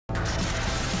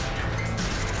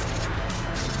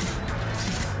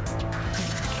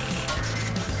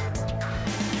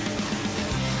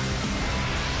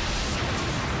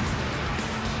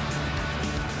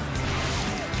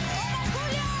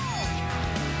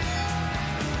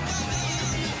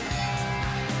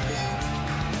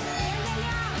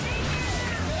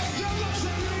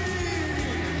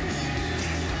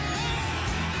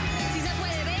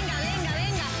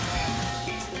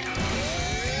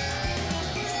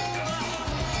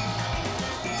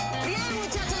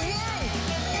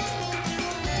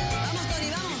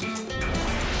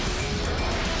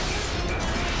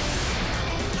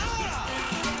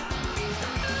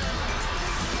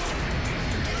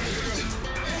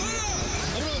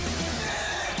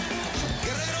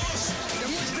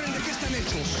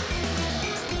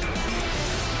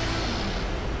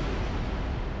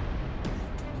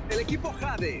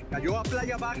D cayó a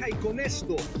Playa Baja y con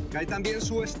esto cae también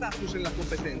su estatus en la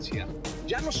competencia.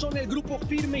 Ya no son el grupo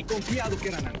firme y confiado que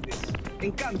eran antes.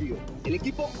 En cambio, el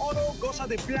equipo Oro goza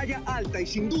de Playa Alta y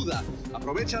sin duda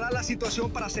aprovechará la situación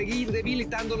para seguir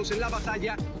debilitándolos en la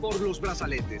batalla por los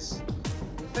brazaletes.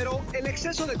 Pero el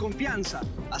exceso de confianza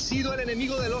ha sido el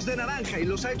enemigo de los de naranja y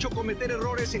los ha hecho cometer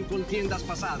errores en contiendas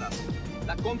pasadas.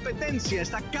 La competencia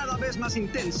está cada vez más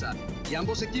intensa y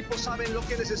ambos equipos saben lo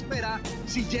que les espera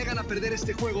si llegan a perder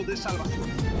este juego de salvación.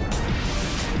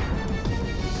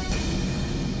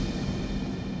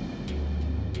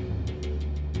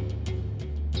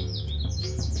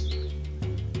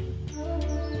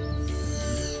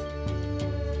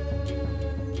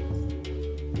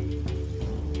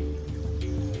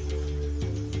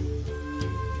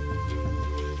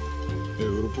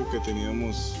 El grupo que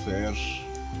teníamos, Fer,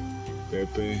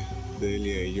 Pepe,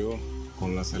 Delia y yo,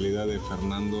 con la salida de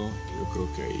Fernando, yo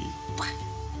creo que ahí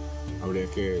habría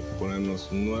que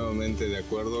ponernos nuevamente de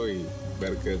acuerdo y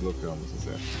ver qué es lo que vamos a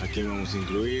hacer. ¿A quién vamos a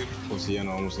incluir o si ya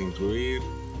no vamos a incluir?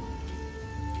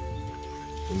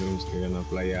 Tendremos que ganar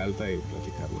Playa Alta y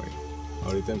platicarlo ahí.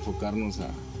 Ahorita enfocarnos a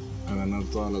ganar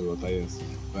todas las batallas,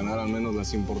 ganar al menos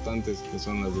las importantes, que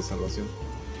son las de salvación.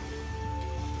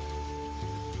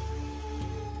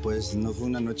 Pues no fue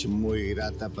una noche muy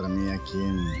grata para mí aquí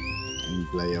en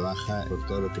Playa Baja por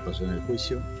todo lo que pasó en el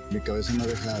juicio. Mi cabeza no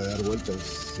deja de dar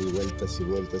vueltas y vueltas y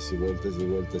vueltas y vueltas y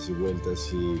vueltas y vueltas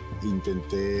y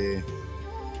intenté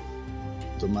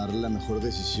tomar la mejor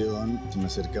decisión. Se me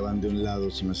acercaban de un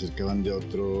lado, se me acercaban de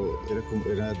otro.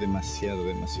 Era demasiado.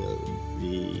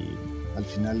 Y al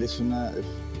final es una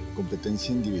competencia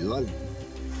individual.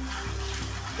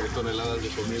 3 toneladas de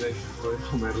comida y poder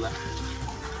comerla.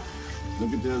 ¿No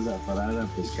que te ibas a parar a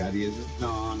pescar y eso?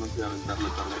 No, no sé aventar la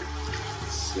tabla.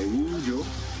 Según yo,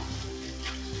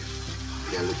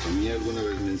 ya lo comí alguna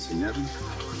vez, me enseñaron.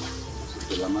 Se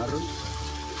te la amarras,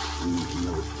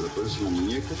 te la pones en la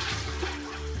muñeca.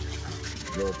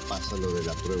 Luego pasa lo de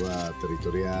la prueba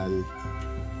territorial.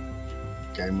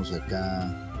 Caemos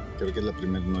acá. Creo que es la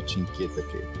primera noche inquieta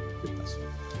que pasó.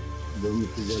 Luego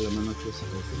metes ya la mano aquí así.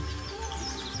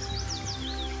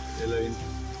 Ya la vi.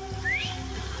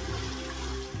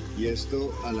 Y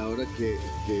esto a la hora que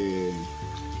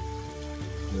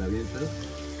me la avientas,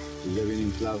 y ya bien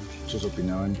inflado. Muchos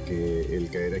opinaban que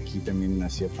el caer aquí también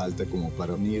hacía falta como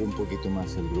para unir un poquito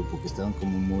más al grupo, que estaban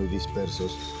como muy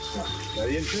dispersos. La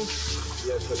avientas y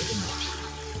ya sale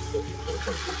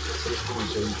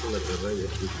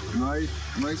como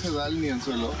no hay sedal ni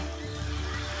anzuelo.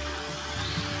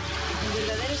 El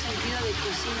verdadero sentido de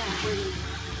cocina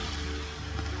fue.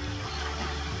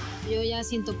 Yo ya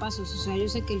siento pasos, o sea, yo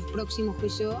sé que el próximo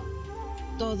juicio,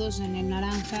 todos en el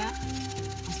naranja,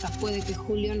 hasta puede que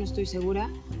julio, no estoy segura,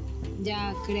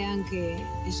 ya crean que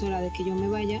es hora de que yo me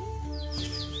vaya.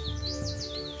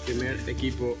 Primer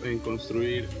equipo en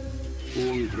construir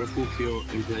un refugio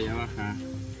en Playa Baja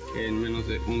en menos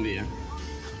de un día.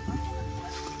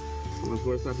 Con las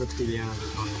fuerzas reptilianas del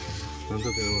mundo. Tanto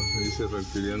que se dice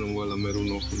reptiliano, voy a lamer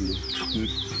un ojo.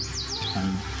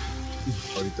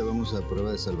 Ahorita vamos a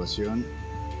prueba de salvación.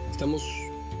 Estamos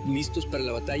listos para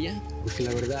la batalla, porque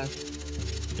la verdad,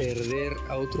 perder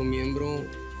a otro miembro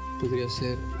podría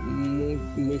ser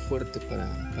muy fuerte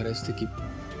para este equipo.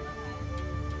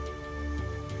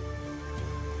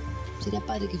 Sería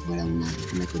padre que fuera una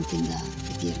contienda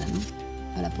de tierra, ¿no?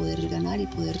 Para poder ganar y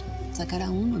poder sacar a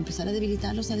uno, empezar a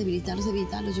debilitarlos.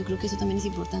 Yo creo que eso también es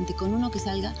importante. Con uno que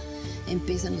salga,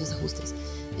 empiezan los desajustes.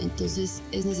 Entonces,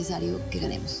 es necesario que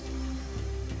ganemos.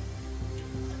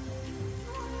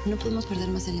 No podemos perder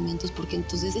más elementos porque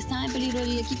entonces está en peligro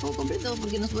el equipo completo,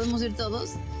 porque nos podemos ir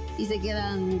todos y se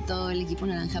quedan todo el equipo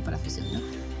naranja para fusión, ¿no?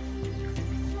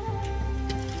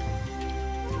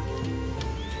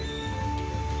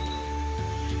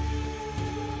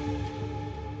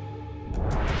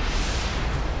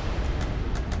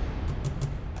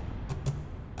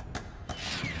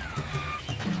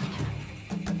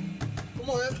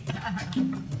 ¿Cómo ves?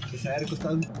 Que se haya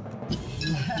costado.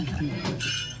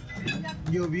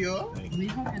 ¿Llovió?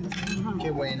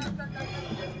 Qué bueno.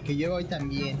 Que llueva hoy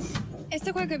también.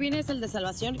 Este juego que viene es el de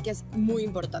salvación, que es muy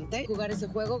importante. Jugar ese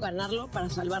juego, ganarlo para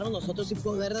salvarnos nosotros y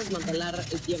poder desmantelar,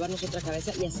 llevarnos otra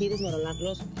cabeza y así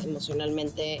desmoronarlos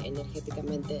emocionalmente,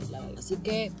 energéticamente. Así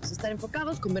que pues, estar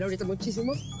enfocados, comer ahorita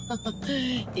muchísimo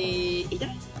y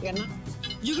ya, ganar.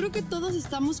 Yo creo que todos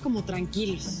estamos como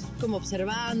tranquilos, como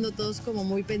observando, todos como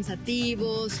muy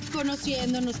pensativos,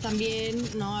 conociéndonos también,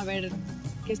 ¿no? A ver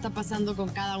qué está pasando con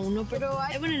cada uno, pero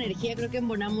hay buena energía, creo que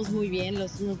embonamos muy bien.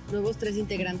 Los nuevos 3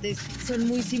 integrantes son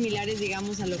muy similares,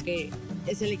 digamos, a lo que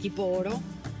es el equipo Oro.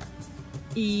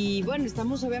 Y bueno,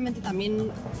 estamos obviamente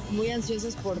también muy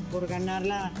ansiosos por ganar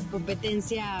la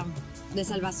competencia de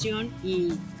salvación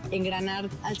y engranar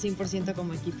al 100%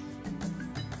 como equipo.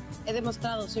 He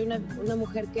demostrado, soy una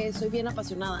mujer que soy bien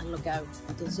apasionada en lo que hago.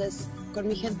 Entonces, con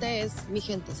mi gente es mi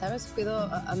gente, ¿sabes? Cuido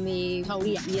a mi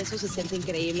jauría y eso se siente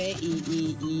increíble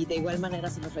y de igual manera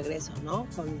se los regreso, ¿no?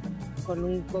 Con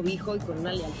un cobijo y con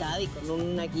una lealtad y con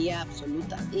una guía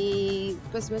absoluta. Y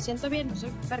pues me siento bien,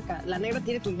 soy cerca. La negra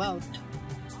tiene tumbado.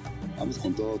 Vamos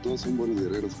con todo, todos son buenos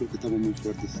guerreros, creo que estamos muy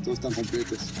fuertes, todos están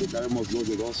completos, creo que habemos 2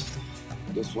 de 2,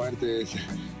 2 fuertes,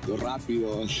 2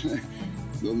 rápidos,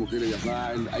 2 mujeres de acá,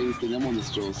 ahí tenemos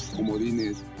nuestros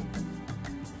comodines.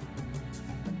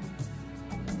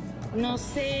 No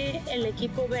sé el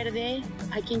equipo verde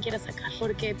a quién quiera sacar,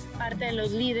 porque parte de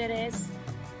los líderes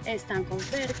están con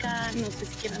Ferca, no sé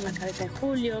si quieran la cabeza de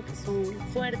Julio, que son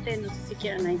fuertes, no sé si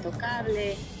quieran a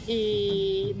Intocable.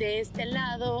 Y de este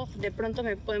lado, de pronto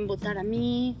me pueden votar a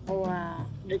mí o a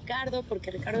Ricardo, porque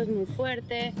Ricardo es muy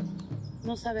fuerte.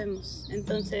 No sabemos,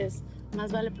 entonces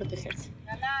más vale protegerse.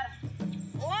 ¡Ganar!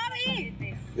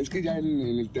 Es que ya en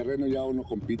el terreno ya uno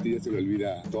compite y ya se le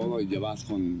olvida todo y ya vas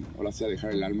con, ahora sí, a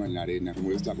dejar el alma en la arena,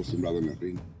 como yo estoy acostumbrado en el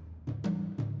ring.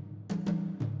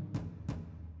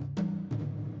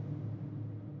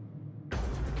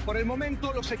 Por el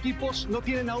momento, los equipos no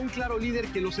tienen a un claro líder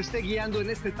que los esté guiando en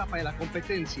esta etapa de la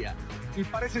competencia. Y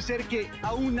parece ser que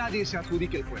aún nadie se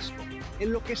adjudique el puesto.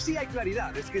 En lo que sí hay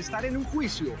claridad es que estar en un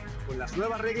juicio con las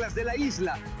nuevas reglas de la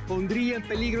isla pondría en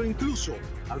peligro incluso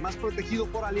al más protegido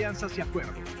por alianzas y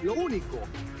acuerdos. Lo único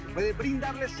que puede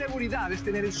brindarles seguridad es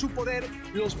tener en su poder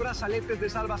los brazaletes de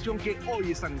salvación que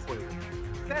hoy están en juego.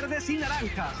 Verdes y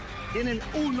naranjas tienen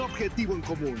un objetivo en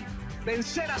común: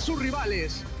 vencer a sus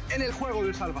rivales en el juego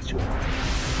de salvación.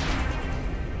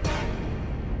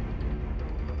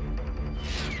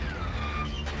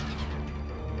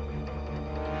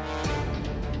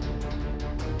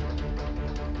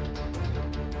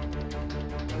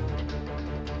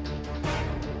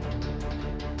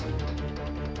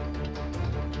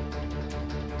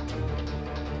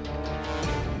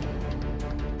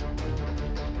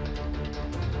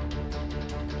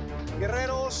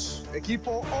 Guerreros,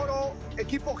 equipo oro,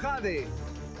 equipo jade,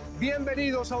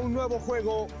 bienvenidos a un nuevo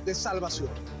juego de salvación.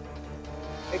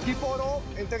 Equipo oro,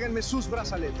 entréguenme sus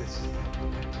brazaletes.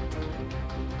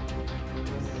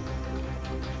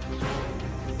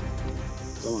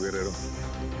 Toma, guerrero.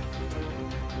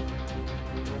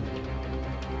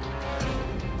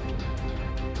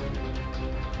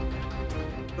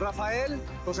 Rafael,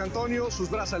 José Antonio, sus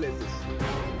brazaletes.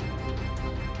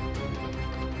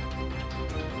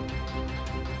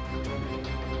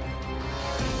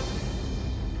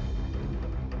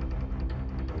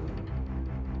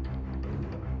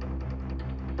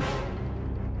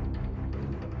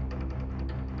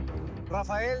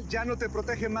 Rafael, ya no te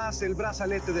protege más el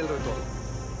brazalete del retorno.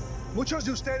 Muchos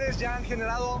de ustedes ya han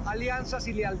generado alianzas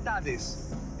y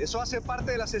lealtades. Eso hace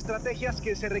parte de las estrategias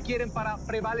que se requieren para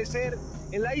prevalecer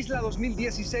en la Isla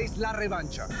 2016, la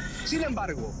Revancha. Sin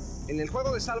embargo, en el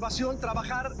juego de salvación,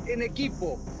 trabajar en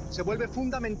equipo se vuelve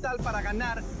fundamental para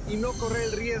ganar y no correr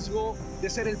el riesgo de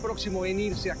ser el próximo en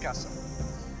irse a casa.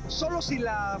 Solo si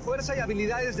la fuerza y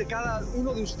habilidades de cada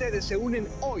uno de ustedes se unen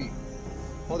hoy,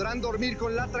 podrán dormir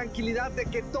con la tranquilidad de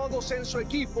que todos en su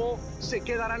equipo se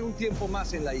quedarán un tiempo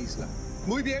más en la isla.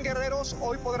 Muy bien, guerreros,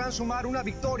 hoy podrán sumar una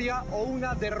victoria o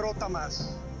una derrota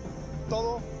más.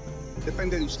 Todo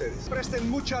depende de ustedes. Presten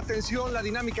mucha atención, la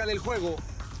dinámica del juego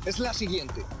es la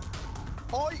siguiente.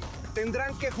 Hoy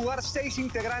tendrán que jugar 6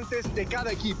 integrantes de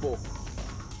cada equipo.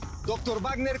 Dr.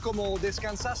 Wagner, como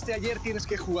descansaste ayer, tienes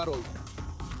que jugar hoy.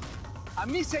 A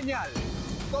mi señal,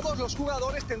 todos los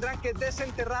jugadores tendrán que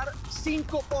desenterrar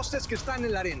 5 postes que están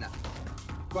en la arena.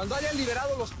 Cuando hayan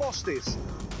liberado los postes,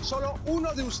 solo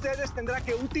uno de ustedes tendrá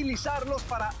que utilizarlos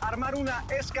para armar una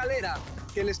escalera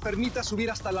que les permita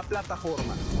subir hasta la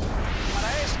plataforma.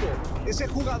 Para esto, ese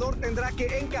jugador tendrá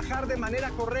que encajar de manera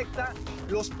correcta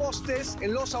los postes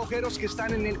en los agujeros que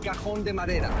están en el cajón de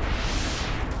madera.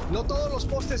 No todos los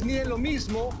postes miden lo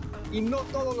mismo y no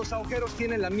todos los agujeros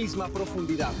tienen la misma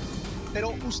profundidad.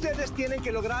 Pero ustedes tienen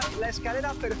que lograr la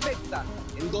escalera perfecta,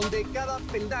 en donde cada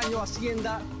peldaño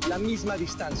ascienda la misma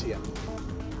distancia.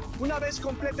 Una vez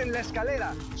completen la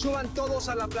escalera, suban todos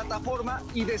a la plataforma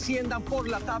y desciendan por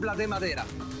la tabla de madera.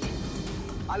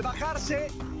 Al bajarse,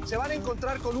 se van a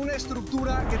encontrar con una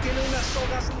estructura que tiene unas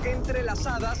sogas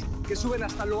entrelazadas que suben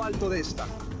hasta lo alto de esta.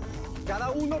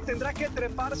 Cada uno tendrá que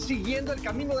trepar siguiendo el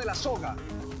camino de la soga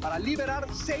para liberar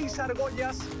 6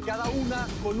 argollas, cada una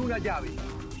con una llave.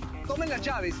 Tomen las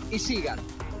llaves y sigan.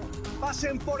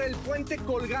 pasen por el puente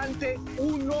colgante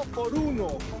uno por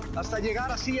uno hasta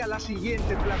llegar así a la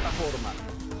siguiente plataforma.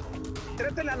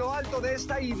 Trepen a lo alto de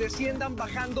esta y desciendan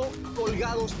bajando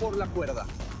colgados por la cuerda.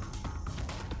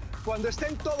 Cuando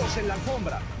estén todos en la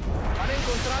alfombra, van a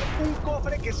encontrar un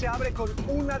cofre que se abre con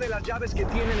una de las llaves que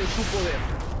tienen en su poder.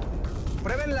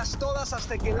 Pruébenlas todas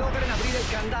hasta que logren abrir el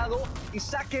candado y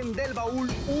saquen del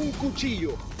baúl un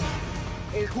cuchillo.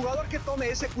 El jugador que tome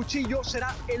ese cuchillo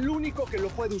será el único que lo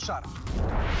puede usar.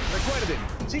 Recuerden,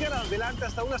 sigan adelante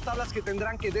hasta unas tablas que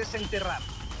tendrán que desenterrar.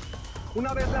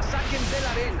 Una vez las saquen de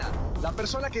la arena, la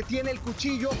persona que tiene el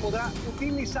cuchillo podrá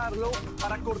utilizarlo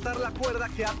para cortar la cuerda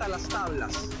que ata las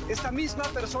tablas. Esta misma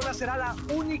persona será la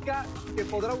única que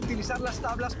podrá utilizar las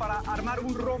tablas para armar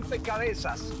un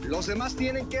rompecabezas. Los demás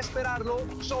tienen que esperarlo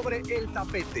sobre el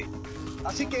tapete.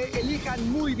 Así que elijan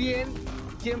muy bien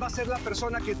quién va a ser la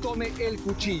persona que tome el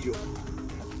cuchillo.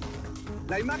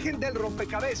 La imagen del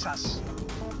rompecabezas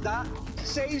da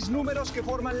 6 números que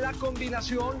forman la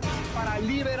combinación para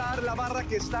liberar la barra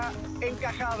que está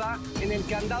encajada en el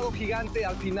candado gigante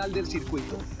al final del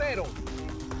circuito. Pero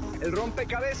el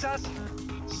rompecabezas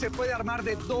se puede armar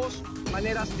de 2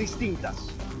 maneras distintas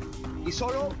y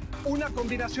solo una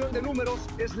combinación de números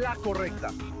es la correcta.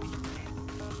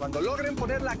 Cuando logren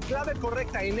poner la clave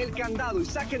correcta en el candado y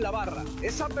saquen la barra,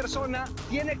 esa persona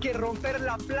tiene que romper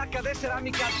la placa de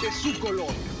cerámica de su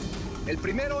color. El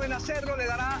primero en hacerlo le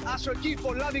dará a su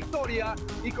equipo la victoria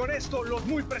y con esto los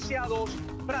muy preciados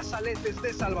brazaletes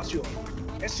de salvación.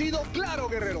 ¿He sido claro,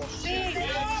 guerreros? Sí.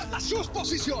 A sus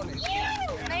posiciones.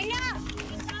 ¡Venga!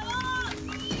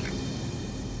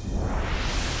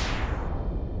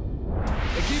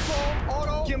 Equipo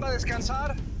oro, ¿quién va a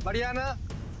descansar? Mariana,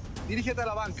 dirígete a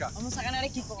la banca. Vamos a ganar,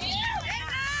 equipo.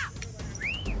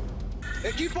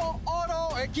 Equipo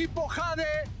oro, equipo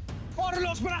jade, por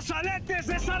los brazaletes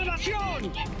de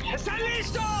salvación. ¿Están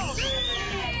listos?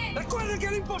 ¡Sí! Recuerden que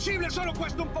lo imposible solo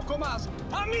cuesta un poco más.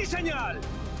 ¡A mi señal!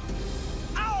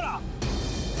 ¡Ahora!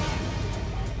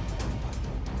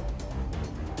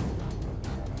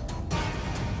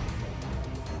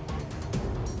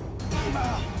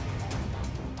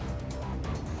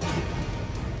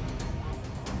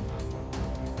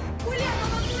 ¡Julio,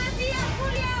 como tú decías,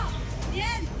 Julio!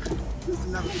 ¡Bien!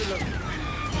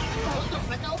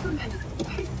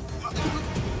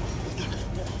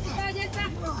 Ya está.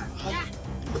 Ya.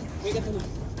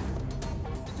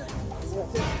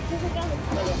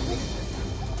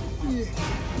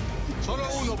 Solo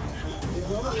uno.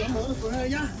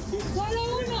 Solo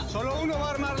uno. Solo uno va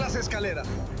a armar las escaleras.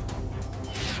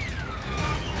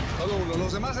 Solo uno.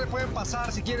 Los demás se pueden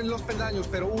pasar si quieren los peldaños,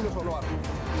 pero uno solo arma.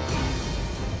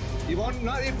 Ivonne,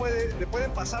 nadie puede, le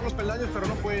pueden pasar los peldaños, pero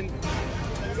no pueden.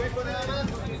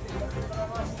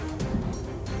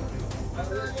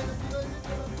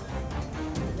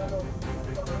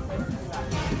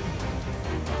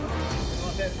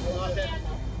 ¿Cómo va a ser?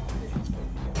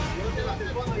 Llévatela hasta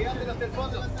el fondo, llévatela hasta el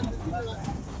fondo.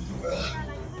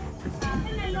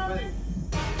 En el orden.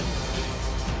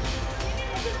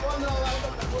 Hasta el fondo,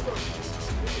 hasta el fondo.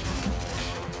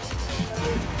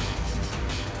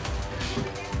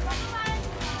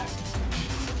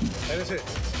 Espérense.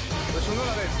 Pues uno a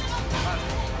la vez.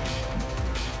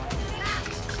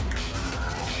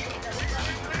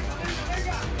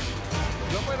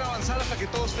 No pueden avanzar hasta que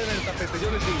todos estén en el tapete,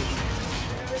 yo les digo.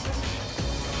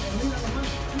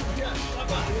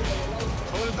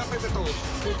 Sobre el tapete todos.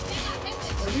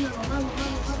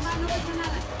 No pasa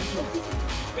nada.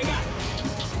 Venga.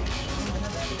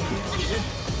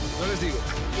 Yo les digo.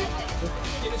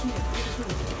 Tienes uno.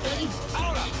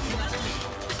 ¡Ahora!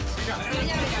 Ya.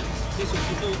 Eso,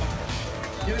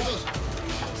 tienes 2.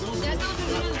 Ya estamos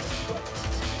terminando.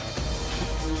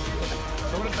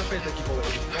 Sobre el tapete, equipo de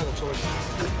todos, sobre el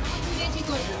tapete. Muy bien,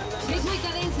 chicos. Ritmo y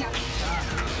cadencia.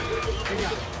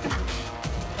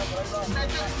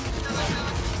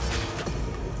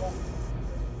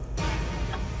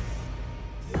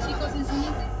 Chicos, en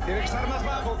siguiente. Tiene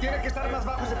que estar más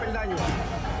bajo ese peldaño.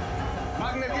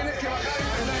 Magner, tienes que bajar el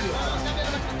peldaño.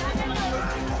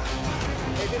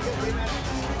 Ese es el primero.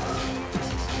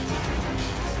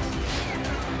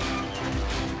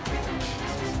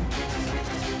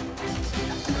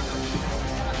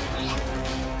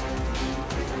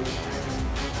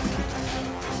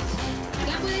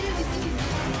 Ya puede ir al siguiente.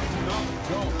 No.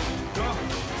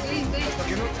 Sí, ve. Hasta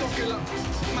que no toque la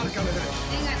marca de derecha.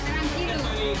 Venga, tranquilos.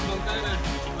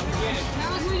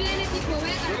 Vamos muy bien, equipo. Yo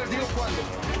Venga. les digo cuándo.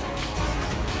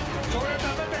 Sobre el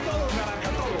tapete todos, naranja,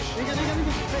 todos. Venga.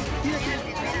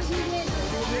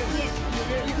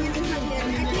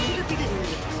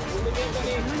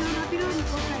 No, rápido, no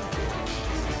corran.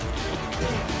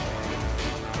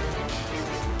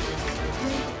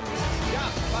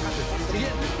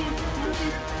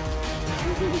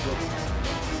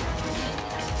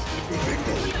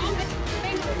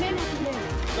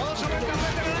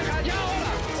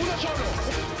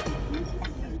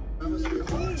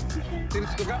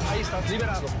 toca, ahí estás,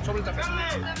 liberado, sobre el tapete.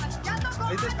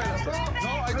 Ahí te esperas. No,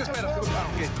 ahí te esperas. Ah,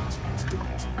 ok.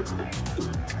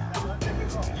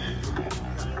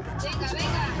 Venga,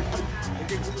 venga.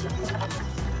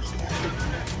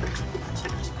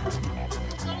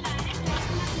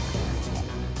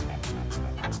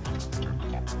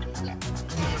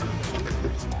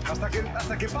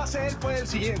 Hasta que pase él, fue el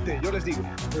siguiente, yo les digo.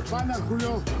 Espalda,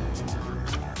 Julio.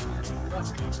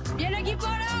 ¡Bien, equipo,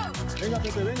 oro! Venga,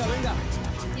 Pepe, venga.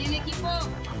 ¡Bien, equipo!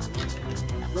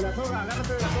 De la soga,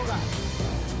 agárrate de la soga.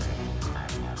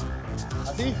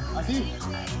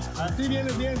 Así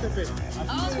vienes bien, Pepe.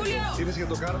 ¡Vamos, Julio! Tienes que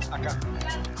tocar acá.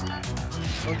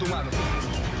 Con tu mano.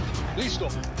 ¡Listo!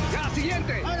 ¡Ya,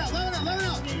 siguiente! ¡Vámonos!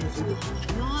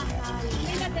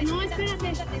 No, espérate.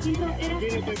 No,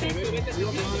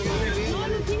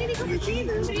 tiene dijo que sí.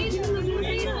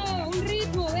 Un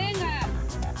ritmo, venga.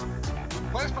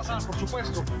 Puedes pasar, por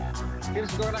supuesto.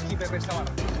 Tienes que tocar aquí, Pepe, esta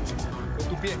barra. Con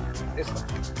tu pie, esta.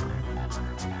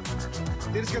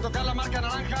 Tienes que tocar la marca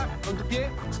naranja con tu pie.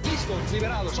 Listo,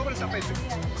 liberado, sobre el tapete.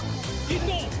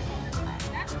 ¡Listo!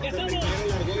 Primero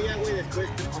la argolla, güey, después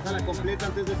pásala completa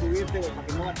antes de subirte, güey, para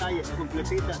que no batalles.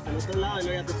 Completita, hasta el otro lado y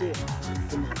luego ya te subes.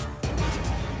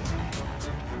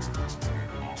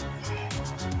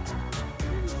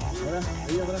 Ahora,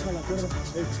 ahí abraza la cuerda. Abraza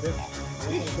la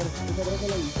cuerda. Tú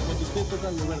abrázala y con tus pies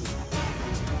tocan lo verde.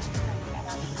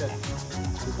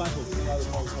 Tu paso.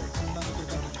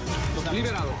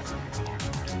 Liberado.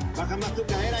 Baja más tu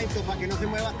cadera, Into, para que no se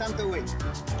mueva tanto, güey.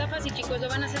 Está fácil, chicos, lo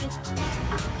van a hacer.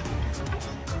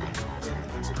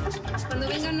 Cuando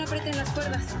vengan, no aprieten las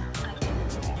cuerdas.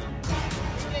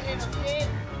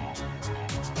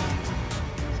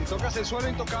 Si tocas el suelo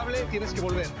intocable, tienes que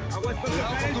volver.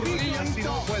 Cuidado con tus rodillas, si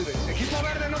no, vuelves. Equipo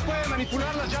verde no puede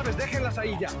manipular las llaves, déjenlas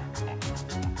ahí ya.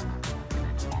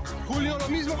 Julio, lo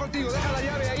mismo contigo, deja la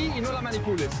llave ahí y no la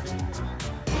manipules.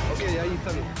 Ok, ahí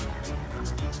está bien.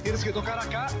 Tienes que tocar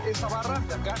acá, esa barra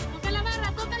de acá. ¡Toca la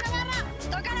barra!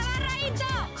 Into!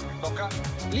 Toca.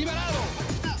 ¡Liberado!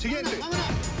 Siguiente. ¡Vámonos!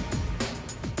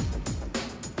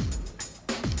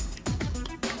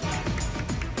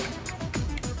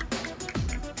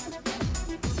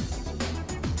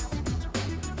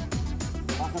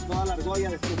 Baja toda la argolla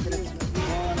después. Toda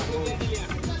la argolla.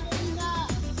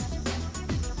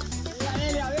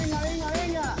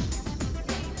 Venga.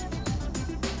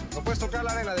 No puedes tocar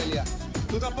la arena, Delia.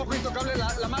 Tú tampoco, intocable,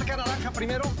 la marca naranja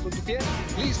primero, con tu pie.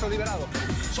 Listo, liberado.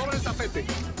 Sobre el tapete.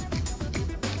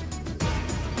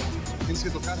 Tienes que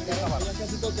tocar esta barra. Ya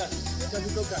casi toca.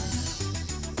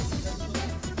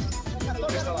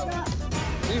 Esta barra.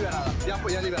 Liberada.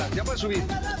 Ya liberada. Ya puedes subir.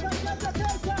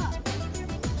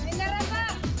 ¡Venga, Rafa!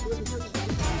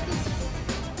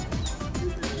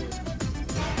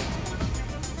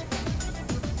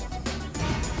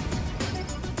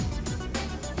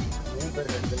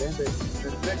 Excelente.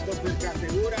 Perfecto, Perca.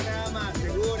 Segura nada más,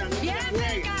 segura. No ¡Bien, te la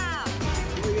juegues. Perca!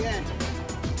 Muy bien.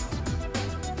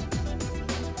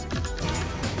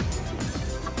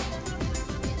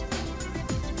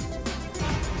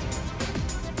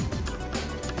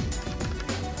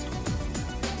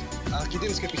 Aquí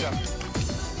tienes que pisar.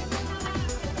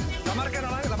 La marca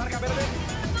naranja, la marca verde,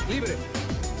 libre.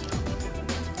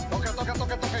 Toca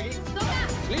aquí.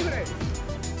 Libre.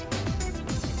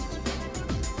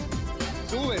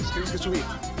 Subes, tienes que subir.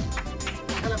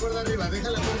 Deja la cuerda arriba, ahí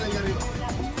arriba.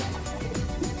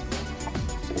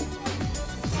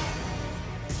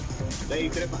 De ahí,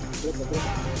 trepa.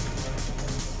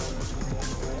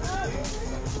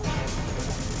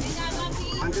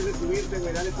 Antes de subirte,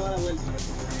 güey, dale toda la vuelta.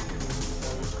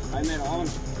 Ahí mero,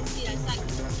 vámonos. Mira,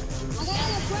 exacto. Agarra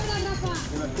las cuerdas, Rafa.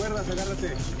 Con las cuerdas, agárrate.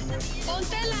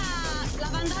 Ponte la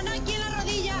bandana aquí en la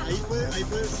rodilla. Ahí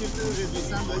puedes irte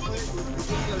deslizando. Ahí tienes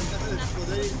la ventaja de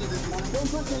poder irte deslizando.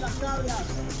 Pónganse las tablas.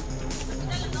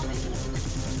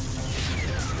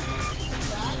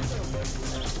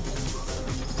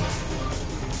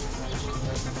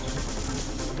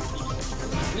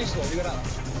 Listo, liberada.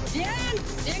 Bien,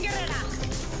 guerrera.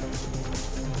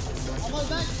 Vamos,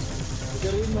 back. ¿Qué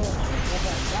ritmo?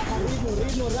 Rafa,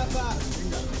 ritmo, Rafa.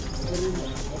 Venga, qué ritmo.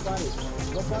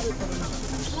 No pares para nada.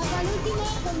 Rafa, el último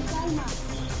con calma.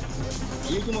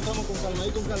 El último estamos con calma,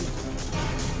 ahí con calma.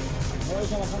 No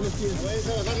vayas a bajar los pies.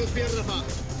 Rafa.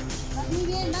 Vas muy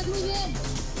bien. Ya te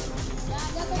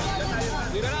Rafa.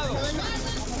 Liberado.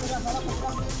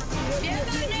 Bien,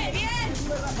 Toñe, bien.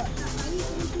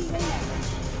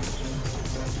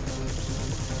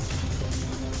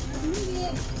 Muy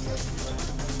bien.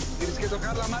 Tienes que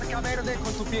tocar la marca verde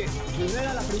con tu pie.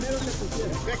 La primera es tu pie.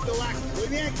 Perfecto, back. Muy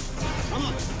bien.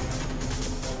 Vamos.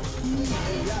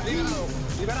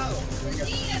 Liberado.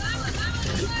 Sigue, vamos.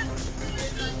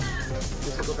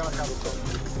 Tienes que tocar acá, doctor.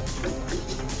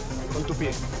 Con tu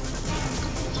pie.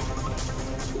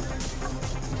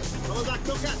 Vamos, Doc,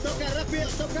 toca, rápido,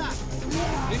 toca.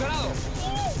 Liberado.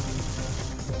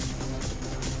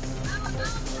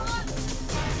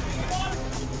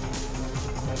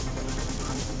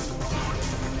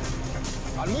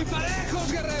 Van muy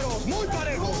parejos, guerreros, muy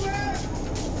parejos.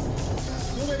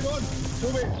 Sube, Ivonne,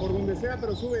 sube, por donde sea,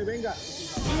 pero sube, venga.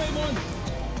 Sube, Ivonne.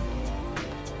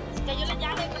 Que yo le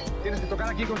llame, güey. Tienes que tocar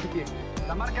aquí con tu pie.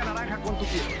 La marca naranja con tu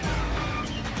pie.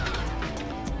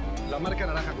 La marca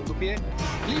naranja con tu pie.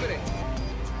 Libre.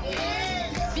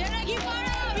 ¡Bien, equipo!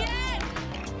 ¡Bien!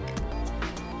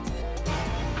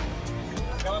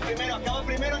 Acaba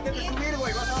primero antes de subir,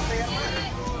 güey. Vas a pegar más.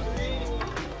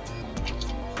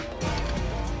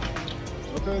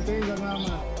 No te detengas nada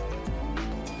más.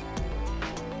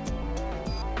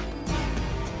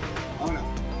 Vámonos.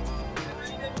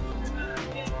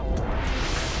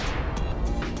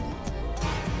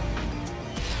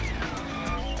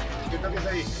 ¿Qué toques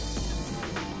ahí?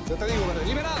 Yo te digo, verde.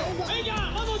 Liberado. ¡Venga!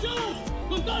 ¡Vamos, George!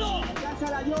 ¡Con todo!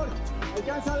 Alcánzala, George.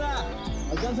 Alcánzala.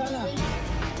 Alcánzala.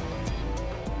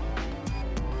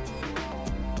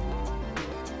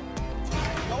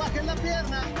 No bajes la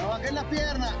pierna. No bajes la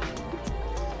pierna.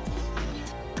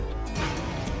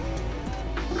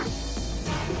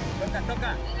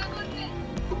 Toca.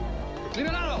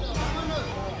 Liberado. Vámonos.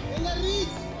 Venga, Rick.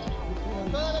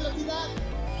 Con toda velocidad.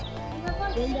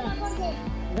 Venga.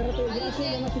 Agárrate el brazo y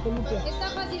ya no se columpia. Está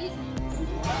facilísimo.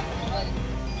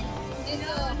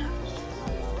 Eso.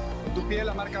 Con tu pie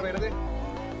la marca verde.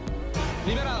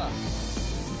 Liberada.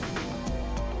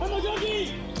 ¡Vamos,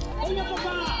 Georgie! ¡Venga,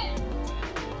 papá!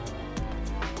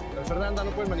 Pero Fernanda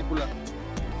no puede manipular.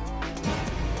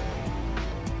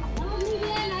 Vamos muy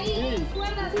bien, ahí,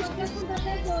 cuerdas, los 3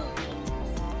 contrapesos.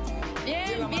 La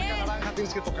Bien, marca bien. naranja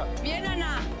tienes que tocar. Bien,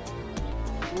 Ana.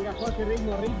 Mira, Jorge,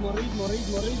 ritmo.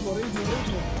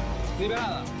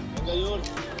 Liberada. Venga,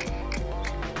 George.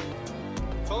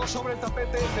 Todos sobre el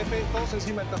tapete, Pepe, todos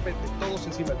encima del tapete, todos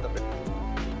encima del tapete.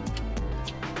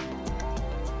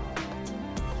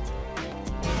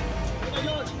 Venga,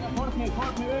 George.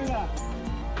 Jorge, venga.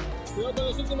 Cuidado con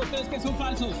los últimos 3 que son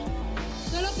falsos.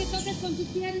 Solo que toques con tus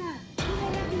piernas. Sube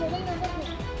rápido, venga,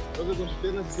 rápido. Toque con tus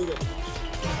piernas y sube.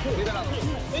 Liberado.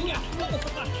 Venga, vamos,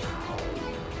 papá.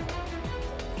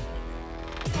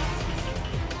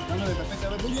 Dame de tapete, a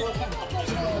ver, muy bien.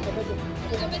 Tapete.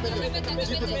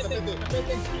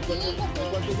 En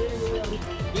cuanto llegue, yo voy a abrir.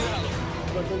 Liberado.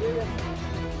 En cuanto llegue.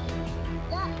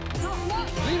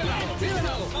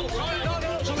 Liberado. Vamos,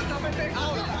 no, sobre el tapete,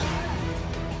 ahora.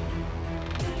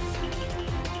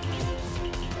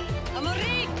 ¡Vamos,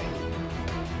 Rick!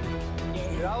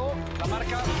 Cuidado, la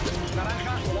marca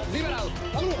naranja, liberado.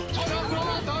 ¡Vámonos!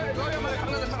 No, todavía María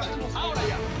Fernanda. Ahora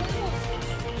ya.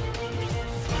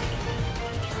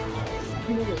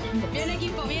 Bien,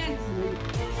 equipo, bien.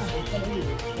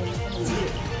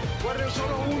 Recuerden,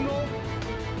 solo uno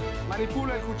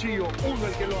manipula el cuchillo. Uno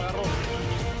el que lo agarró.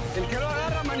 El que lo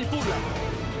agarra manipula.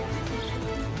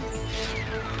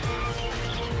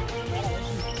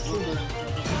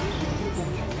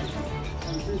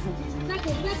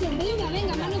 Saquen,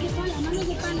 venga, manos de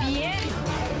pala. Bien.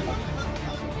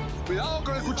 Cuidado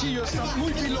con el cuchillo, está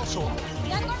muy filoso.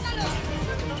 Ya, córtalo.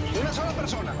 Una sola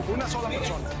persona.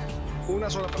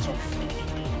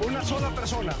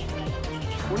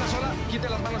 Quite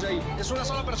las manos de ahí. Es una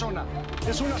sola persona.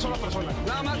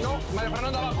 Nada más, no. María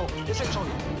Fernanda abajo. Es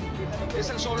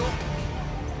el solo.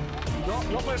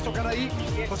 No puedes tocar ahí.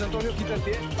 José Antonio, quita el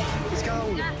pie. Es cada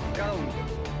uno.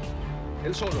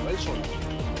 El solo.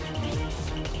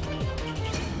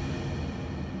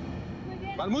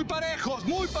 Van muy parejos.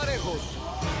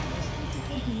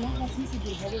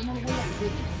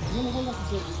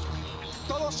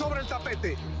 Todos sobre el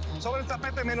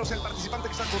tapete menos el participante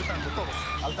que está cortando, todos,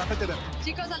 al tapete verde.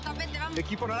 Chicos, al tapete, vamos.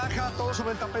 Equipo naranja, todos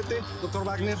sobre el tapete, doctor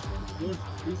Wagner,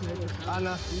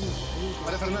 Ana,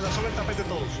 María Fernanda, sobre el tapete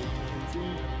todos.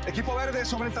 Equipo verde,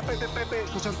 sobre el tapete, Pepe,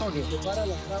 José Antonio. Separa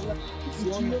las tablas.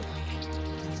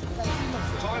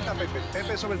 Sobre el tapete,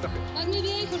 Pepe sobre el tapete. Vas muy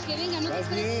bien, Jorge, venga, no te Vas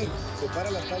bien.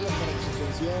 Separa las tablas para que se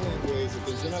tensionen, güey. Se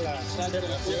tensiona la...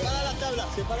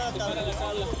 Separa la tabla.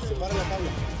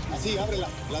 Así, ábrela.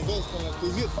 Las dos con las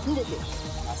tus pies. Súbete.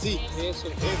 Así. Eso.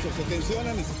 Se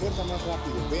tensionan y se corta más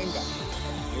rápido. Venga.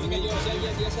 Venga,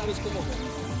 George, ya sabes cómo.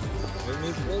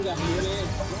 Venga, bien.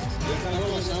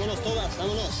 Vámonos todas,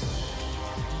 vámonos.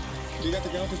 Fíjate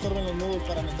que no te estorben los nudos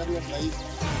para meter las raíces.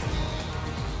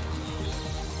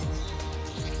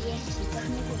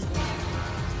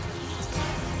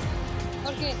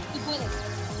 Jorge, tú puedes.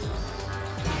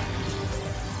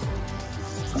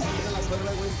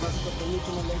 básicos son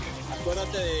mucho más lentos.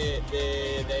 Acuérdate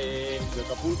de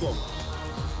Acapulco.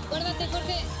 Acuérdate,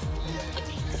 Jorge.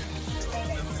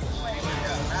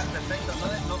 Perfecto,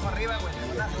 no para arriba, güey.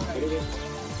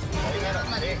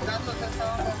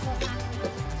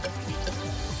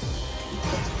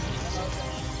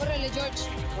 Córrele, George.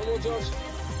 Vamos, George.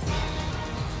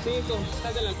 5,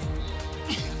 estás delante.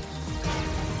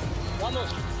 Vamos.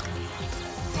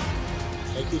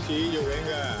 El cuchillo,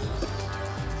 venga.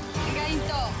 Venga,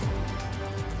 Into.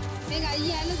 Venga,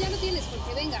 ya lo tienes,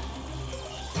 Jorge, venga.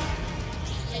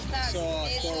 Ahí está.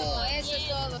 Eso es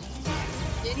todo.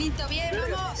 Bienito, bien,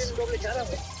 vamos. Es doble cara,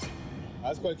 güey.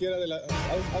 Haz cualquiera de las...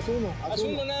 Haz uno. Haz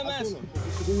uno nada más.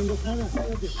 Estoy viendo cara,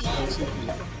 cállate.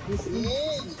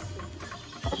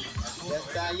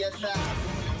 Ya está.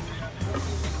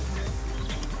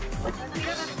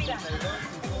 Respira.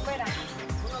 Fuera.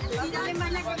 Más vale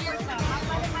maña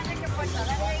que fuerza.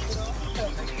 Dale ahí.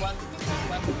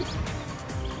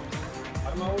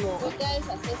 Arma uno. No te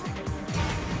deshaces.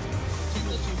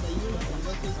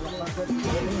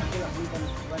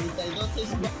 42, 6,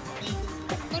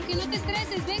 Jorge, no te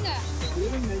estreses, venga.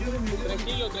 Ayúdenme.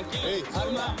 Tranquilo. Hey,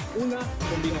 Arma una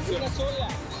combinación. Una sola.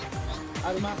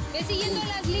 Arma. Ve siguiendo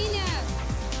las líneas.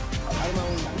 Arma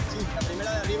una. Sí, la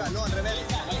primera de arriba, no, al revés.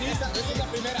 Esa es la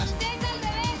primera. Ustedes al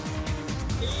revés.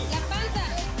 La panza.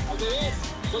 Al revés.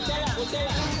 Volteala.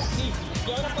 Sí.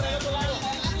 Y ahora por el otro lado.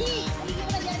 Aquí.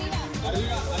 Por allá arriba.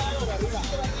 Arriba.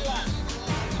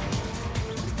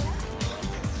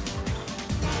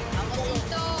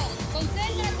 Listo.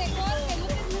 Concéntrate, Jorge, no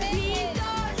te estreses.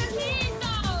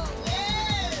 ¡Listo!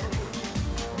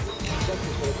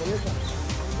 Pero con esa,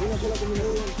 una sola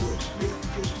combinación.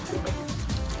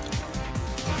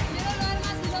 Primero lo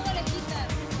armas y luego le quitas.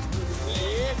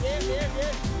 Bien.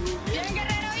 Bien,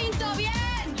 guerrero Into,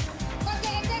 bien.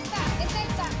 Jorge, es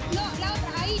esta. No, la otra,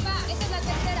 ahí va. Esta es la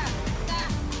tercera. Está.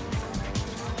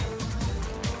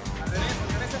 Al revés,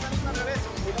 esa misma al revés.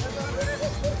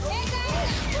 ¡Esa!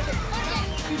 Jorge.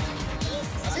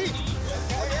 Así.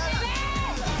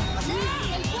 Así.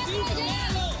 El cuerpo allá.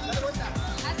 Dale vuelta.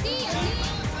 Así.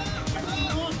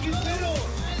 No, ¿qué espero?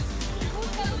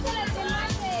 Busca el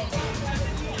remate.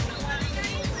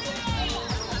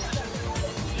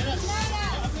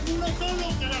 Uno solo,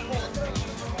 carajo.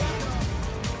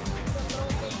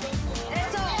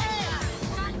 Eso.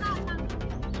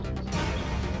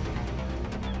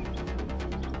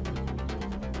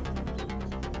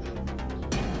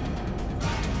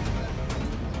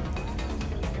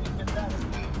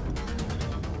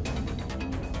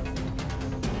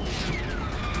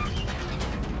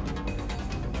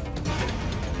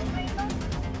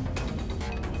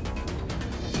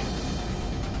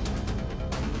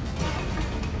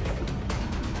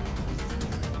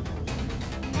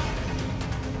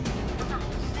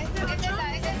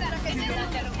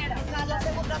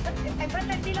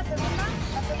 Enfrente de ti la segunda.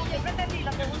 Enfrente de ti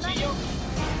la segunda.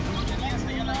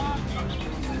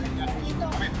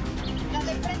 La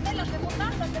de enfrente, la segunda.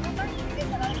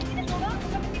 Esa, la de tiene toda.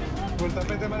 Por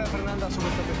tapete, María Fernanda, sobre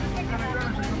el tapete.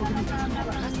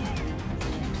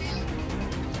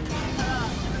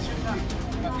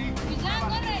 Ya,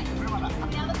 corre.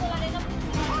 Cuidado con la arena.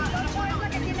 Es la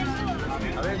que tiene todo.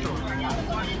 Adentro.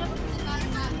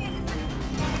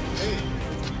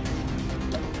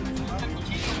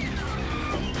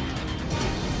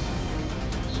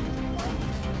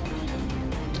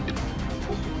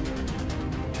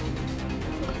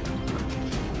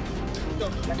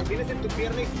 La que tienes en tu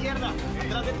pierna izquierda.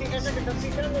 Atrás de ti, esa que estás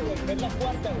fijando, güey. Es la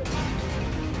cuarta, güey.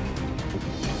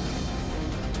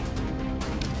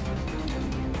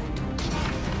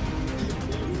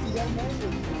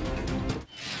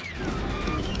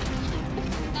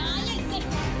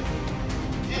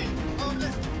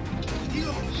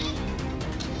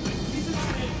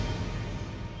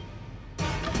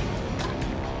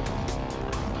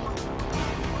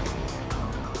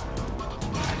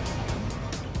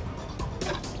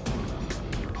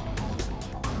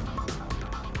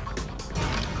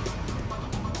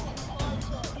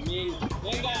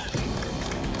 Venga.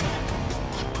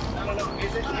 No,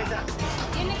 esa.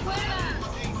 Tiene cuerda.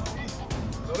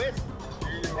 ¿Lo ves?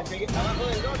 Abajo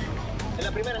del 2. En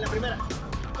la primera. No,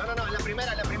 en la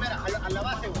primera. A la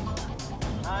base, güey.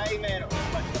 Ahí mero.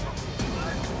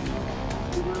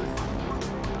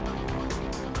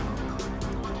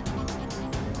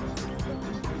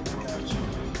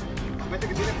 Vete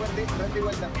que tiene fuerte y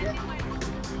vuelta.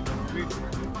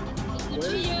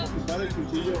 ¿Puedes ocupar el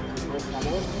cuchillo, por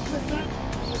favor?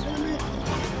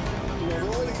 ¿Tu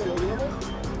error y te lo llevo?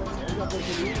 Es la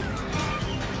porquería.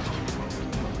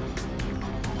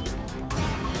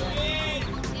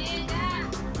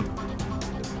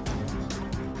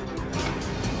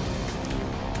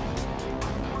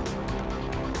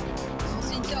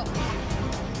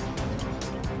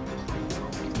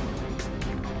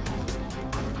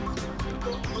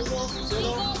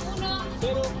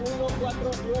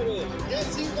 4-9. ¿Qué?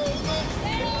 5-1.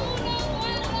 0-1,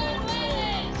 4-9.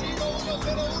 5-1,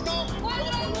 0-1.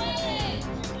 4-9.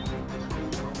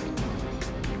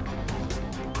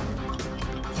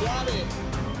 Suave.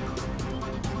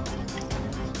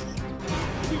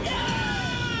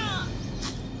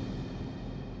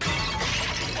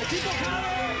 ¡Equipo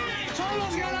Jade! ¡Son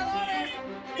los ganadores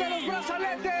de los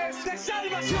brazaletes de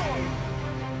salvación!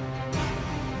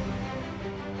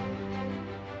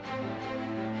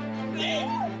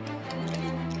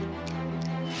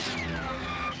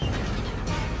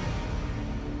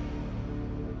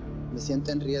 Me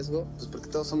siento en riesgo, pues porque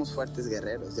todos somos fuertes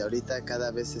guerreros y ahorita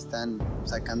cada vez están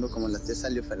sacando como las de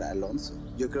salió Alonso.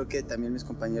 Yo creo que también mis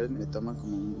compañeros me toman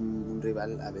como un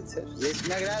rival a vencer. Y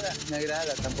me agrada,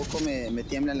 tampoco me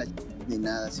tiemblan la ni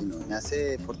nada, sino me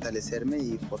hace fortalecerme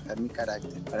y forjar mi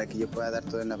carácter para que yo pueda dar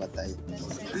todo en la batalla.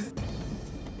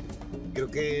 Creo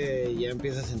que ya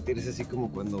empieza a sentirse así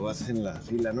como cuando vas en la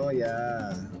fila, ¿no?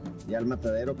 Ya al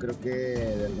matadero creo que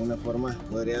de alguna forma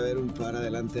podría haber un par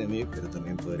adelante de mí, pero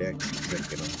también podría ser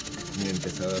que no. Me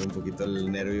empezó a dar un poquito el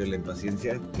nervio y la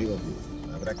impaciencia. Digo,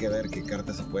 habrá que ver qué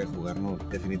carta se puede jugar, ¿no?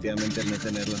 Definitivamente el no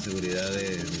tener la seguridad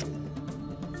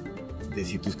de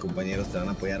si tus compañeros te van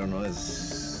a apoyar o no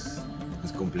es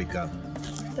complicado.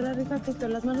 ¿Te la rifas, Tito?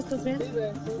 ¿Las manos estás bien?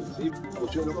 Sí,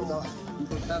 pues yo no cortaba.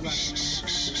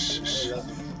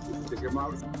 Te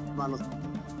quemaba las manos.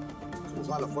 Se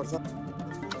usaba la fuerza.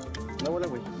 No vuela,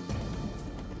 güey.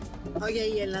 Oye,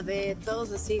 y en la de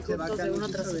todos así, juntos de uno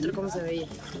tras otro, ¿cómo se veía?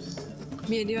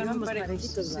 Bien, íbamos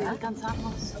parejitos, ¿verdad?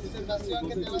 Alcanzamos.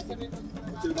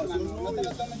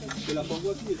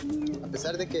 A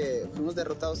pesar de que fuimos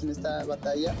derrotados en esta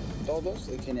batalla, todos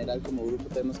en general como grupo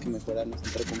tenemos que mejorar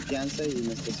nuestra confianza y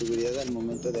nuestra seguridad al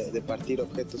momento de partir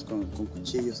objetos con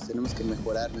cuchillos. Tenemos que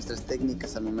mejorar nuestras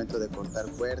técnicas al momento de cortar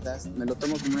cuerdas. Me lo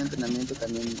tomo como un entrenamiento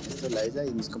también esto, la Isla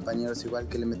y mis compañeros igual,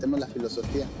 que le metemos la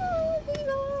filosofía.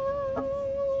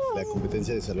 La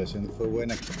competencia de salvación fue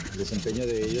buena. El desempeño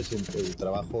de ellos, el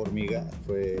trabajo hormiga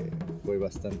fue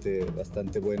bastante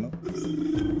bueno.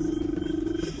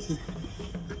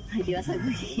 Ay, ¿qué vas a ver?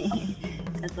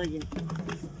 Está todo lleno.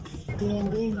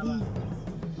 Bien.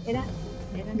 ¿Era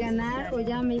ganar o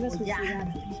ya me iba a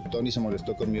suicidar? Tony se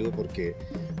molestó conmigo porque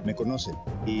me conoce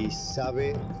y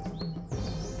sabe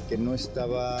que no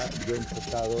estaba yo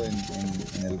enfocado en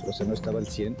el, o sea, no estaba al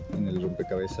 100 en el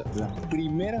rompecabezas. La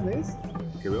primera vez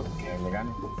que veo que me gane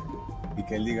y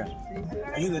que él diga,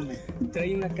 ayúdenme.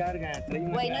 Trae una carga,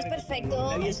 Güey, no es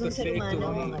perfecto, es un ser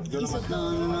humano. Hizo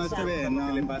todo. No, está bien, no.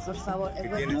 ¿Qué le pasa? Por favor. ¿Qué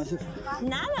tienes?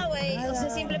 Nada, güey. O sea,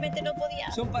 simplemente no podía.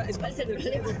 ¿Cuál es el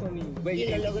problema? Y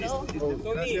lo logró.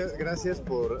 Gracias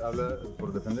por hablar,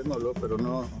 por defendérnoslo, pero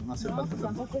no hace falta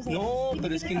tampoco. No,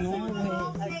 pero es que no, güey.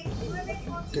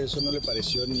 Que eso no le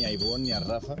pareció ni a Ivonne ni a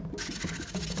Rafa.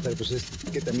 Pero pues es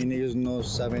que también ellos no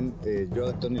saben, yo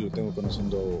a Tony lo tengo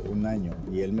conociendo un año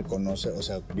y él me conoce, o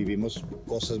sea, vivimos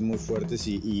cosas muy fuertes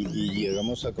y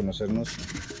llegamos a conocernos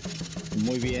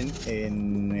muy bien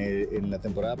en la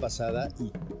temporada pasada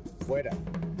y fuera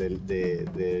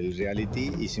del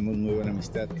reality hicimos muy buena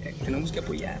amistad. Tenemos que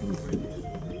apoyar.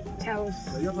 Chavos.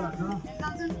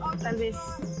 Tal vez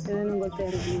te den un golpe de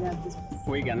realidad después.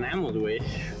 Güey, ganamos, güey.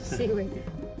 Sí, güey.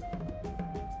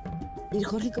 Y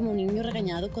Jorge como un niño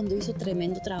regañado cuando hizo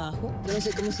tremendo trabajo. Yo no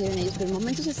sé cómo se ven ellos, pero en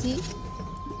momentos así,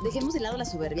 dejemos de lado la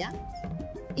soberbia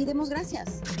y demos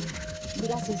gracias.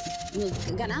 Gracias,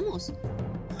 ganamos.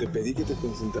 Te pedí que te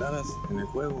concentraras en el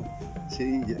juego.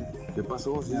 Sí, ya. ¿Qué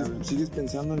pasó? ¿Sigues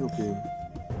pensando en lo que...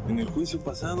 en el juicio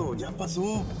pasado? ¡Ya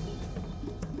pasó!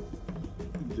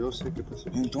 Yo sé qué pasó.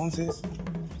 Entonces,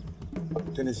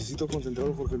 te necesito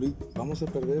concentrado, Jorge Luis. Vamos a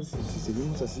perder si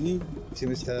seguimos así. Sí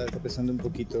me está pesando un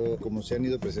poquito como se han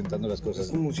ido presentando las cosas.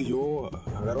 Es como si yo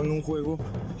agarro en un juego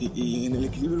y en el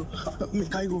equilibrio me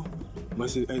caigo. Vas a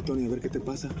decir, ay, Tony, a ver qué te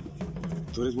pasa.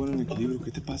 Tú eres bueno en equilibrio,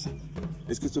 ¿qué te pasa?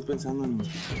 Es que estoy pensando en...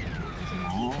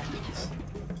 No.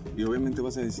 Y obviamente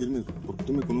vas a decirme, porque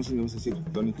tú me conoces, me vas a decir,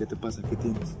 Tony, ¿qué te pasa? ¿Qué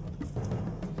tienes?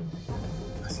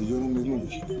 Así yo lo mismo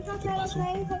dije, ¿qué pasó?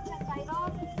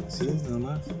 Sí, nada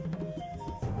más.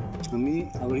 A mí,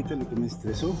 ahorita lo que me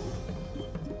estresó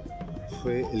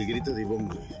fue el grito de Ivonne.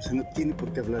 O sea, no tiene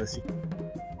por qué hablar así.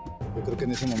 Yo creo que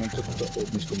en ese momento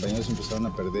mis compañeros empezaron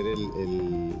a perder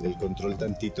el control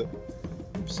tantito.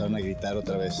 Empezaron a gritar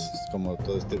otra vez, como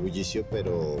todo este bullicio,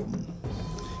 pero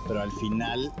al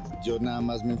final yo nada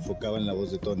más me enfocaba en la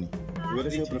voz de Tony.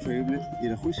 Hubiera sido preferible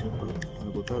ir a juicio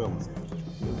para votar a más.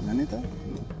 ¿La neta?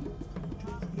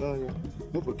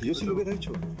 No, porque yo sí lo hubiera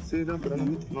hecho. Sí, no, pero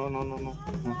no.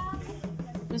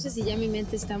 No sé si ya mi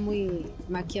mente está muy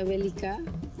maquiavélica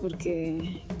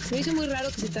porque se me hizo muy raro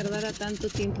que se tardara tanto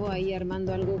tiempo ahí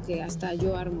armando algo que hasta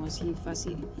yo armo así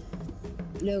fácil.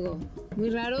 Luego, muy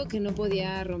raro que no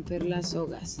podía romper las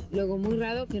sogas. Luego, muy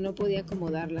raro que no podía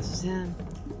acomodarlas. O sea,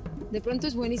 de pronto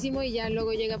es buenísimo y ya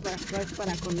luego llega para jugar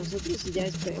para con nosotros y ya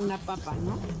es una papa,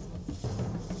 ¿no?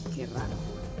 Qué raro.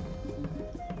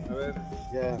 A ver,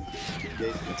 ya.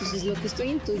 Entonces, lo que estoy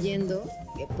intuyendo,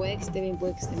 que puede que esté bien,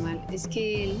 puede que esté mal, es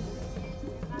que él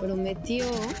prometió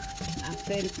a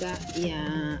Ferca y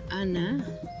a Ana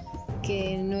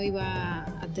que no iba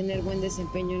a tener buen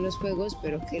desempeño en los juegos,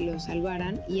 pero que lo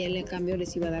salvaran, y él en cambio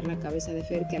les iba a dar la cabeza de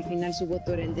Fer, que al final su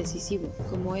voto era el decisivo.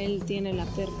 Como él tiene la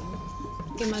perra,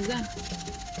 ¿qué más da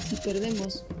si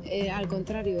perdemos? Al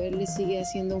contrario, él le sigue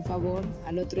haciendo un favor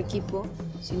al otro equipo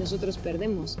si nosotros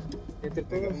perdemos. Entre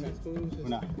todos.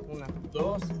 Una,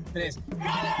 dos, tres.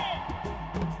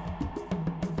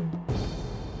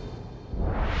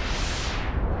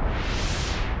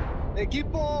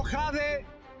 Equipo Jade,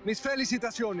 mis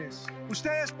felicitaciones.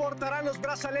 Ustedes portarán los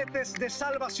brazaletes de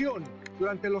salvación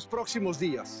durante los próximos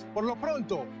días. Por lo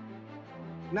pronto,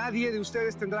 nadie de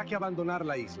ustedes tendrá que abandonar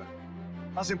la isla.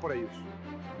 Pasen por ellos.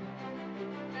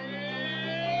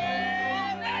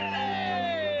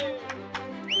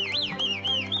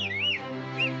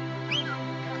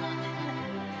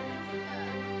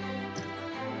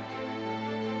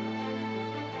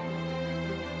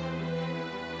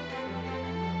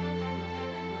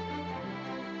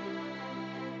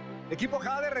 Equipo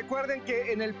Jade, recuerden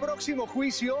que en el próximo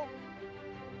juicio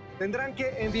tendrán que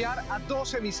enviar a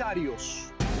 2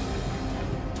 emisarios.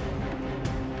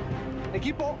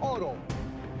 Equipo Oro,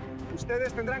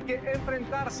 ustedes tendrán que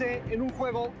enfrentarse en un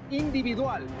juego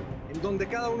individual, en donde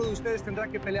cada uno de ustedes tendrá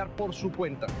que pelear por su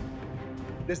cuenta.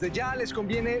 Desde ya les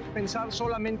conviene pensar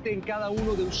solamente en cada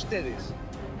uno de ustedes.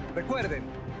 Recuerden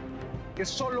que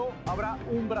solo habrá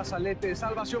un brazalete de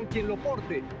salvación. Quien lo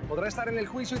porte podrá estar en el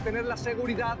juicio y tener la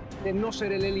seguridad de no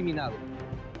ser el eliminado.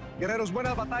 Guerreros,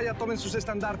 buena batalla, tomen sus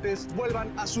estandartes,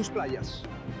 vuelvan a sus playas.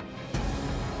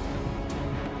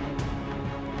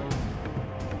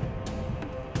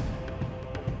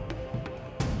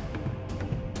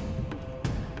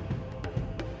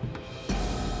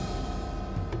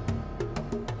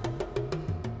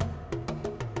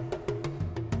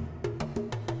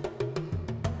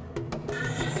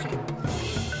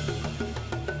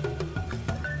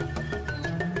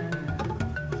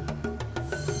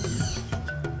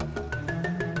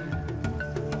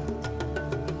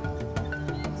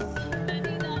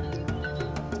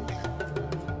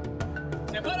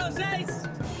 ¡Se fueron 6!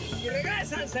 ¡Y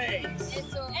regresan 6!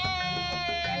 ¡Eso!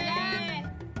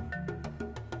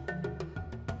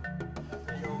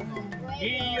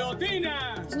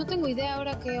 ¡Guillotina! Pues no tengo idea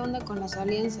ahora qué onda con las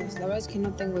alianzas. La verdad es que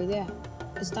no tengo idea.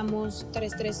 Estamos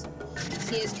 3-3.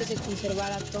 Si es que se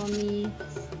conservara Tony,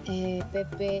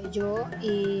 Pepe, yo,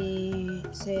 y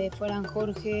se fueran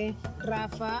Jorge,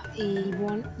 Rafa y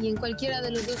Ivonne. Y en cualquiera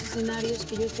de los dos escenarios,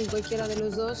 que yo esté en cualquiera de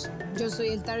los dos, yo soy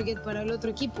el target para el otro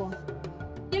equipo.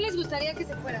 ¿Quién les gustaría que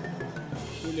se fuera?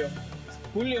 Julio.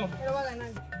 Julio. Pero va a ganar.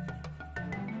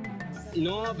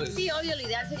 No, pues. Sí, obvio, lo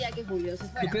ideal sería que Julio se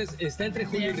fuera. ¿Tú crees? Está entre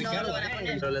Julio y Ricardo. lo van a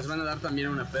poner. Pero les van a dar también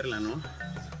una perla, ¿no?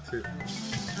 Sí.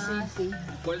 Ah, sí.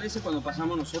 ¿Cuál dice cuando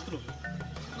pasamos nosotros?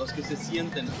 Los que se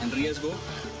sienten en riesgo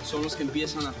son los que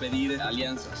empiezan a pedir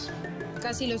alianzas.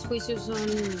 Casi los juicios son...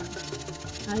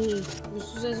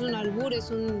 pues es un albur,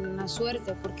 es una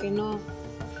suerte, porque no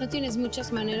tienes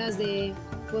muchas maneras de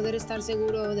poder estar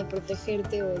seguro, de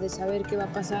protegerte o de saber qué va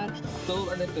a pasar. Todo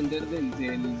va a depender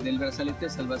del brazalete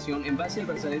de salvación. En base al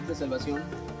brazalete de salvación,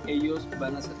 ellos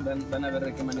van a ver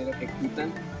de qué manera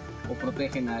ejecutan o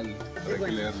protegen a alguien. Hay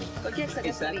que leerlo. Cualquier cosa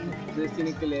está bien. Ustedes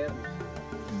tienen que leerlo.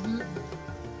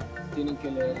 Tienen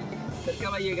que leerlo. Ferca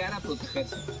va a llegar a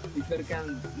protegerse. Y Ferca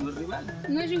no es rival.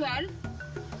 No es rival,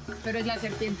 pero es la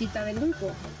serpientita del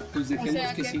grupo. Pues dejemos O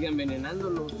sea que siga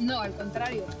envenenándolos. No, al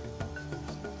contrario.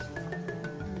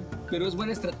 Pero es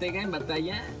buena estratega en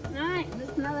batalla. Ay, no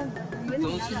es nada. No es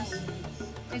Entonces- nada.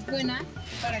 Es buena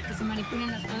para que se manipulen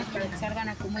las cosas, para que salgan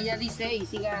a como ella dice y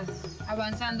siga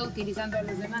avanzando utilizando a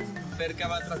los demás. Ferca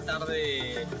va a tratar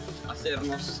de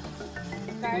hacernos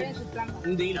Caer en su trampa.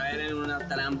 caer en una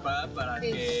trampa para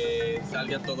Sí. que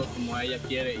salga todo como ella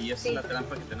quiere. Y esa Sí. es la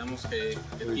trampa que tenemos que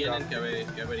tienen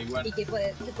que averiguar. ¿Y qué puede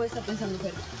estar pensando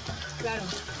Fer? Claro.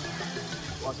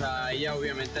 O sea, a ella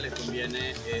obviamente le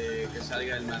conviene que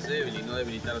salga el más débil y no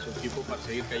debilitar a su equipo para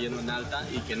seguir cayendo en alta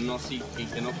y que no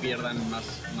pierdan más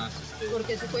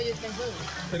Porque su cuello está en juego.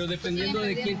 Pero dependiendo Sí,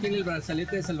 de bien. quién tiene el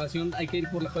brazalete de salvación, hay que ir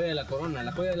por la joya de la corona.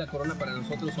 La joya de la corona para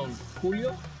nosotros son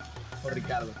Julio o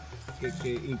Ricardo.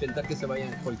 Que intentar que se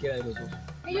vayan cualquiera de los dos.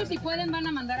 Ellos si pueden van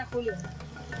a mandar a Julio.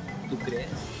 ¿Tú crees?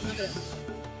 No creo.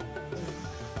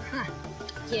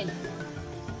 ¿Quién?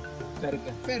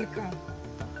 Cerca. Cerca.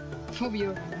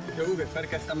 Obvio. Yo creo que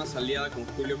Ferca está más aliada con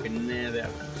Julio que Nether.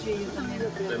 Sí, yo también lo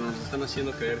creo. Pero nos están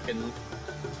haciendo creer que no.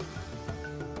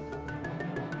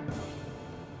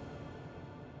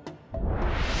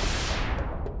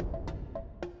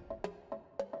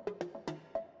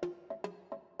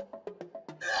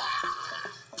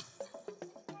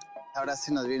 Ahora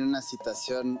se nos viene una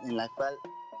situación en la cual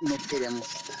no queríamos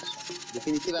estar.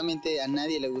 Definitivamente a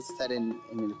nadie le gusta estar en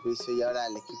el juicio y ahora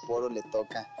al equipo oro le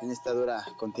toca en esta dura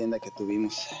contienda que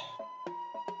tuvimos.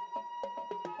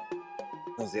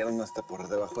 Nos dieron hasta por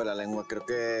debajo de la lengua. Creo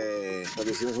que lo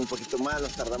hicimos un poquito mal.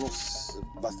 Nos tardamos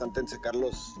bastante en sacar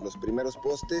los primeros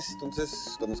postes.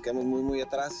 Entonces nos quedamos muy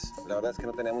atrás. La verdad es que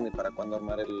no teníamos ni para cuándo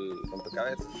armar el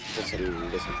rompecabezas. Pues el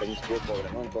desempeño estuvo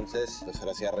pobre, ¿no? Entonces, pues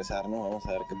ahora sí a rezar, ¿no? Vamos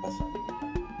a ver qué pasa.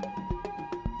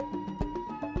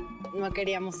 No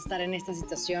queríamos estar en esta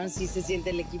situación, sí se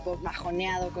siente el equipo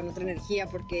bajoneado, con otra energía,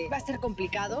 porque va a ser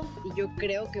complicado y yo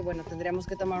creo que, bueno, tendríamos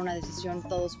que tomar una decisión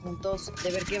todos juntos de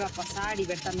ver qué va a pasar y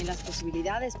ver también las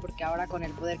posibilidades, porque ahora con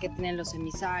el poder que tienen los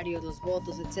emisarios, los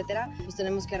votos, etcétera, pues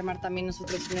tenemos que armar también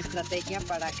nosotros una estrategia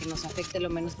para que nos afecte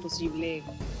lo menos posible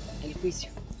el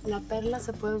juicio. La perla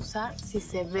se puede usar si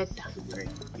se veta. Okay.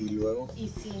 Y luego. Y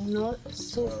si no,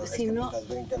 Las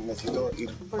brincan, necesito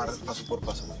ir paso por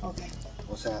paso. Ok.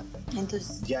 O sea,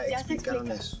 entonces ya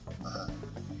explicaron eso. Ajá.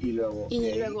 Y luego.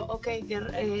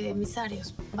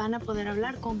 Emisarios van a poder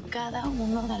hablar con cada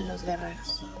uno de los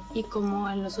guerreros. Y como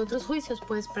en los otros juicios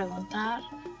puedes preguntar,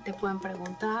 te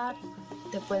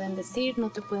pueden decir, no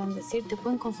te pueden decir, te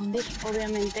pueden confundir.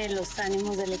 Obviamente los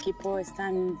ánimos del equipo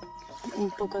están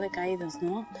un poco decaídos,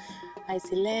 ¿no? Hay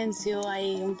silencio,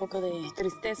 hay un poco de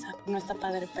tristeza. No está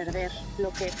padre perder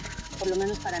lo que, por lo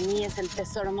menos para mí, es el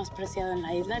tesoro más preciado en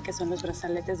la isla, que son los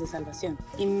brazaletes de salvación.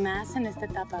 Y más en esta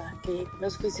etapa, que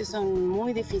los juicios son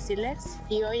muy difíciles.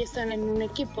 Y hoy estoy en un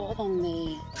equipo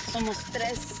donde somos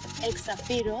 3 ex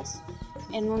zafiros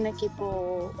en un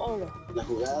equipo oro. La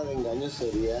jugada de engaño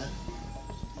sería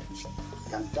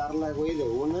cantarla, güey, de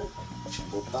una,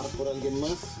 votar por alguien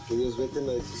más, que ellos veten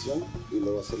la decisión y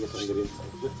luego hacer los sangrientos.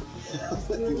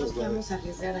 No nos vamos a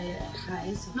arriesgar a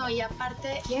eso. No, y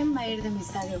aparte, ¿quién va a ir de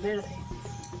emisario verde?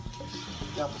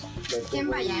 No, pues, ¿Quién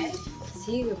vaya,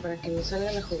 Sí, güey, para que nos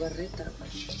salga la jugarreta,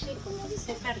 güey. Sí, como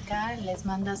dice Ferca, les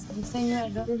mandas un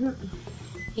señuelo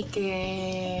y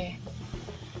que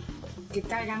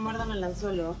caigan, muerdan el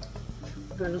anzuelo.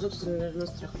 Pero nosotros tenemos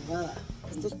nuestra jugada.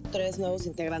 Estos 3 nuevos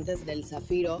integrantes del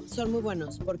Zafiro son muy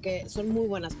buenos porque son muy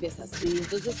buenas piezas. Y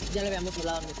entonces ya le habíamos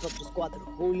hablado a nosotros 4,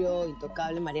 Julio,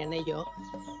 Intocable, Mariana y yo,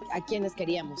 a quienes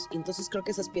queríamos. Y entonces creo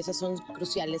que esas piezas son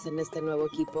cruciales en este nuevo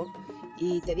equipo.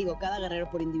 Y te digo, cada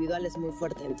guerrero por individual es muy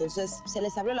fuerte. Entonces se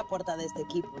les abrió la puerta de este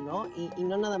equipo, ¿no? Y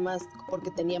no nada más porque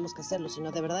teníamos que hacerlo,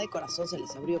 sino de verdad de corazón se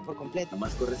les abrió por completo. Nada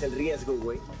más corres el riesgo,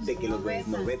 güey, de que los güeyes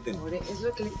no veten. Es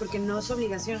lo que, porque no es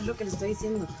obligación, es lo que les estoy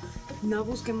diciendo. No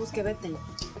busquemos que veten,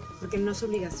 porque no es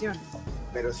obligación.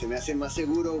 Pero se me hace más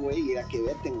seguro, güey, ir a que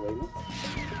veten, güey, ¿no?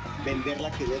 Venderla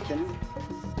que veten.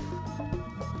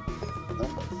 ¿No?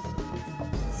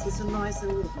 Si eso no es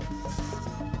seguro.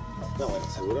 No, bueno,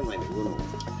 seguro no hay ninguno, güey.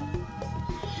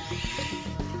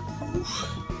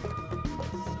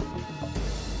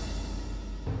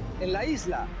 En la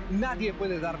isla, nadie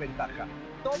puede dar ventaja.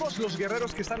 Todos los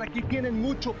guerreros que están aquí tienen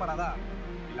mucho para dar.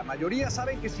 Y la mayoría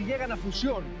saben que si llegan a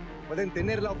fusión, pueden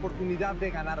tener la oportunidad de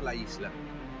ganar la isla.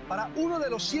 Para uno de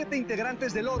los 7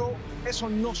 integrantes del oro, eso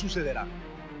no sucederá.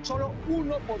 Solo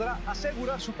uno podrá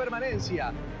asegurar su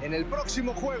permanencia en el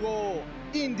próximo juego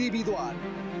individual.